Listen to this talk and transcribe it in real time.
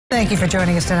Thank you for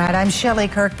joining us tonight. I'm Shelley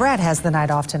Kirk. Brad has the night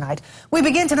off tonight. We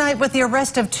begin tonight with the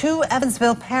arrest of two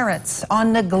Evansville parents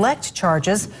on neglect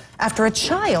charges after a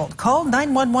child called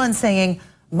 911 saying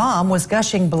mom was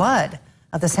gushing blood.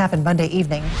 This happened Monday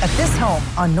evening at this home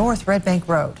on North Red Bank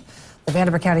Road. The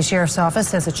Vanderbilt County Sheriff's Office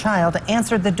says a child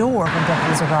answered the door when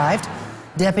deputies arrived.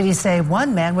 Deputies say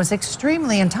one man was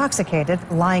extremely intoxicated,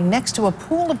 lying next to a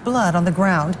pool of blood on the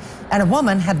ground, and a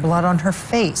woman had blood on her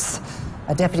face.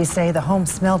 Deputies say the home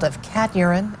smelled of cat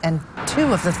urine and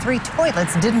 2 of the 3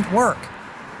 toilets didn't work.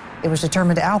 It was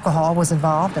determined alcohol was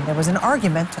involved and there was an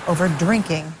argument over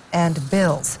drinking and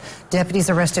bills. Deputies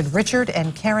arrested Richard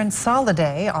and Karen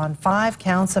Soliday on 5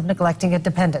 counts of neglecting a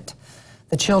dependent.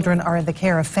 The children are in the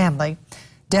care of family.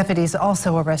 Deputies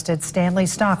also arrested Stanley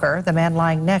Stocker, the man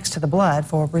lying next to the blood,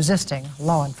 for resisting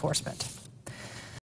law enforcement.